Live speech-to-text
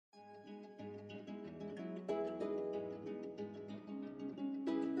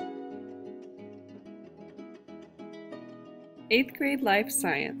8th grade life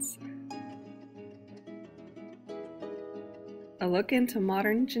science. A look into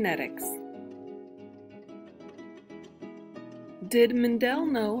modern genetics. Did Mendel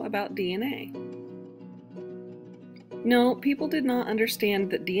know about DNA? No, people did not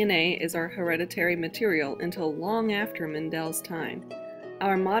understand that DNA is our hereditary material until long after Mendel's time.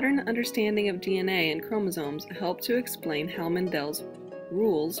 Our modern understanding of DNA and chromosomes helped to explain how Mendel's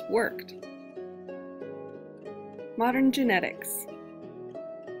rules worked. Modern genetics.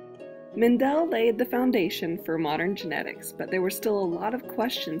 Mendel laid the foundation for modern genetics, but there were still a lot of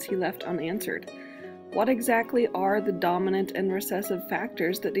questions he left unanswered. What exactly are the dominant and recessive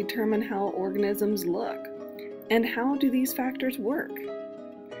factors that determine how organisms look? And how do these factors work?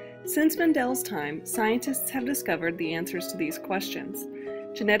 Since Mendel's time, scientists have discovered the answers to these questions.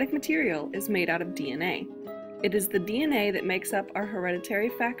 Genetic material is made out of DNA. It is the DNA that makes up our hereditary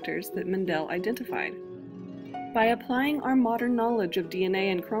factors that Mendel identified. By applying our modern knowledge of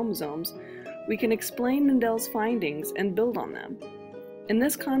DNA and chromosomes, we can explain Mendel's findings and build on them. In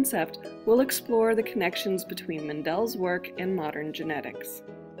this concept, we'll explore the connections between Mendel's work and modern genetics.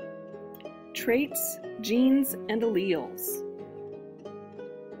 Traits, genes, and alleles.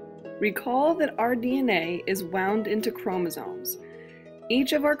 Recall that our DNA is wound into chromosomes.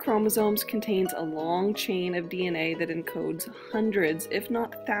 Each of our chromosomes contains a long chain of DNA that encodes hundreds, if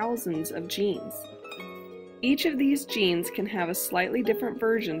not thousands, of genes. Each of these genes can have a slightly different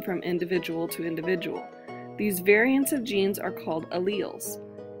version from individual to individual. These variants of genes are called alleles.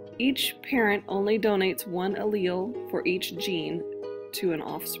 Each parent only donates one allele for each gene to an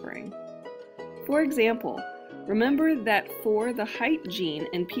offspring. For example, remember that for the height gene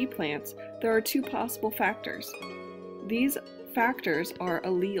in pea plants, there are two possible factors. These factors are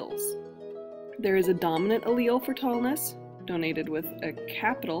alleles. There is a dominant allele for tallness, donated with a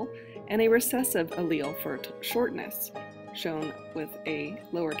capital, and a recessive allele for shortness, shown with a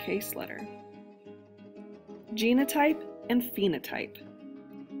lowercase letter. Genotype and phenotype.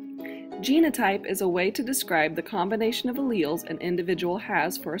 Genotype is a way to describe the combination of alleles an individual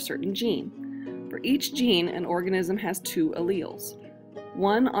has for a certain gene. For each gene, an organism has two alleles,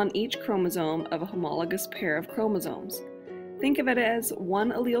 one on each chromosome of a homologous pair of chromosomes. Think of it as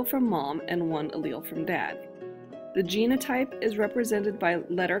one allele from mom and one allele from dad. The genotype is represented by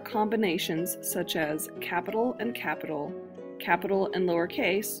letter combinations such as capital and capital, capital and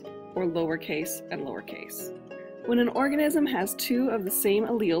lowercase, or lowercase and lowercase. When an organism has two of the same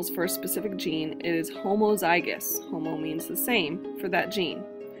alleles for a specific gene, it is homozygous. Homo means the same for that gene.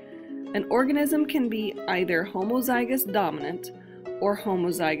 An organism can be either homozygous dominant or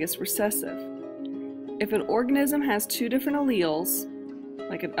homozygous recessive. If an organism has two different alleles,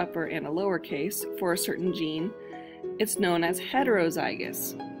 like an upper and a lowercase, for a certain gene, it's known as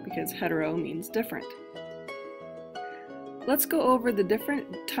heterozygous, because hetero means different. Let's go over the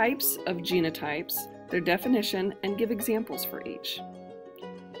different types of genotypes, their definition, and give examples for each.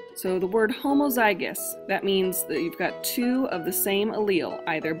 So the word homozygous, that means that you've got two of the same allele,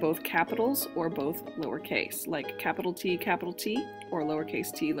 either both capitals or both lowercase, like capital T or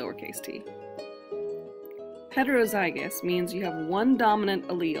lowercase t. Heterozygous means you have one dominant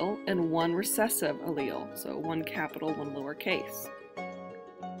allele and one recessive allele, so one capital, one lowercase.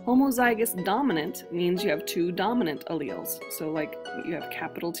 Homozygous dominant means you have two dominant alleles, so like you have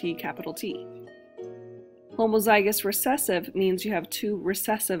capital T. Homozygous recessive means you have two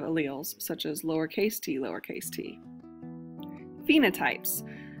recessive alleles, such as lowercase t. Phenotypes.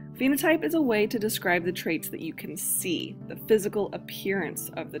 Phenotype is a way to describe the traits that you can see, the physical appearance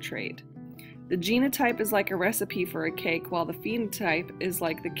of the trait. The genotype is like a recipe for a cake, while the phenotype is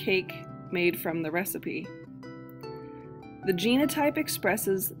like the cake made from the recipe. The genotype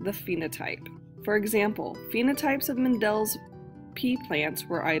expresses the phenotype. For example, phenotypes of Mendel's pea plants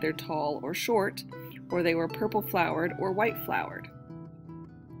were either tall or short, or they were purple-flowered or white-flowered.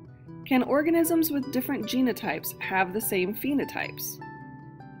 Can organisms with different genotypes have the same phenotypes?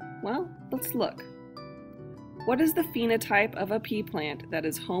 Well, let's look. What is the phenotype of a pea plant that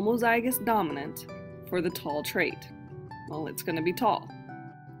is homozygous dominant for the tall trait? Well, it's going to be tall.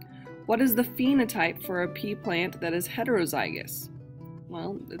 What is the phenotype for a pea plant that is heterozygous?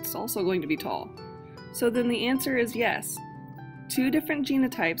 Well, it's also going to be tall. So then the answer is yes. Two different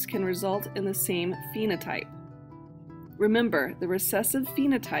genotypes can result in the same phenotype. Remember, the recessive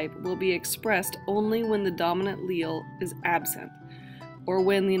phenotype will be expressed only when the dominant allele is absent, or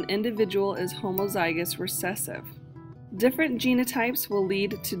when an individual is homozygous recessive. Different genotypes will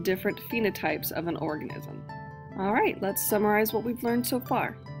lead to different phenotypes of an organism. Alright, let's summarize what we've learned so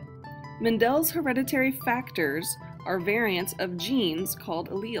far. Mendel's hereditary factors are variants of genes called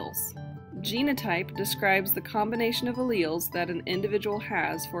alleles. Genotype describes the combination of alleles that an individual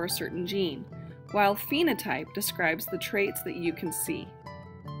has for a certain gene, while phenotype describes the traits that you can see.